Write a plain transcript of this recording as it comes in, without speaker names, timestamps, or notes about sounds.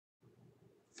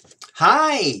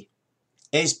Hi,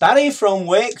 it's Barry from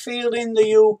Wakefield in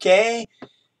the UK,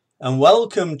 and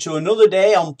welcome to another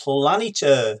day on planet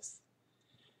Earth.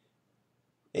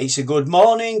 It's a good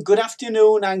morning, good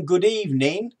afternoon and good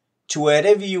evening to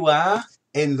wherever you are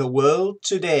in the world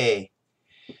today.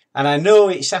 And I know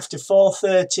it's after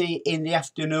 4:30 in the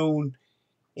afternoon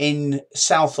in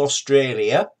South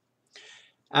Australia,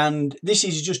 and this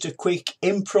is just a quick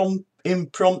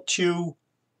impromptu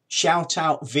shout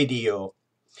out video.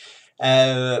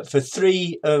 For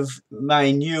three of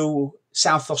my new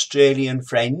South Australian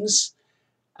friends,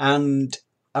 and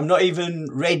I'm not even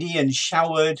ready and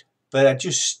showered, but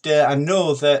I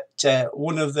know that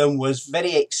one of them was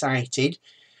very excited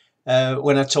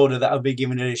when I told her that I'd be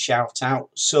giving her a shout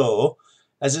out. So,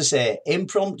 as I say,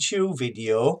 impromptu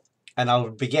video, and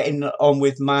I'll be getting on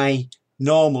with my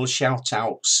normal shout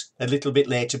outs a little bit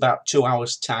later, about 2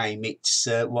 hours time. It's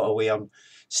what are we on?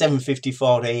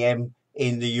 7:54 a.m.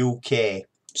 in the UK.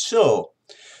 So,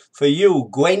 for you,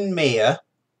 Gwen Mayer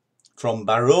from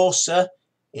Barossa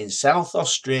in South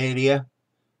Australia,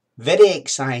 very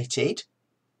excited.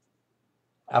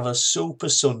 Have a super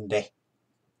Sunday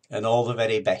and all the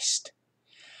very best.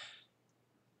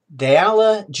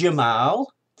 Dayala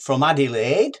Jamal from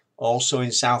Adelaide, also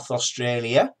in South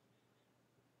Australia.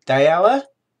 Dayala,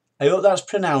 I hope that's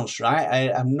pronounced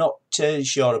right. I'm not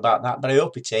sure about that, but I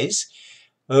hope it is.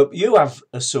 I hope you have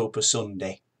a super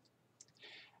Sunday.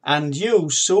 And you,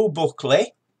 Sue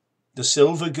Buckley, the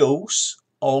Silver Goose,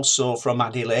 also from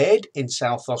Adelaide in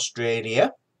South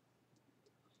Australia.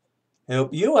 I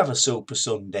hope you have a super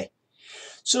Sunday.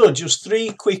 So just three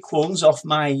quick ones off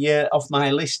my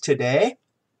list today.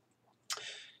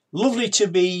 Lovely to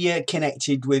be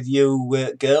connected with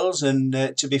you girls and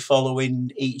to be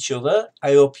following each other.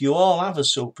 I hope you all have a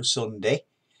super Sunday,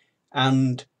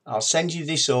 and I'll send you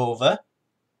this over.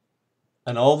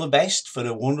 And all the best for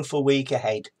a wonderful week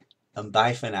ahead. And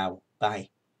bye for now. Bye.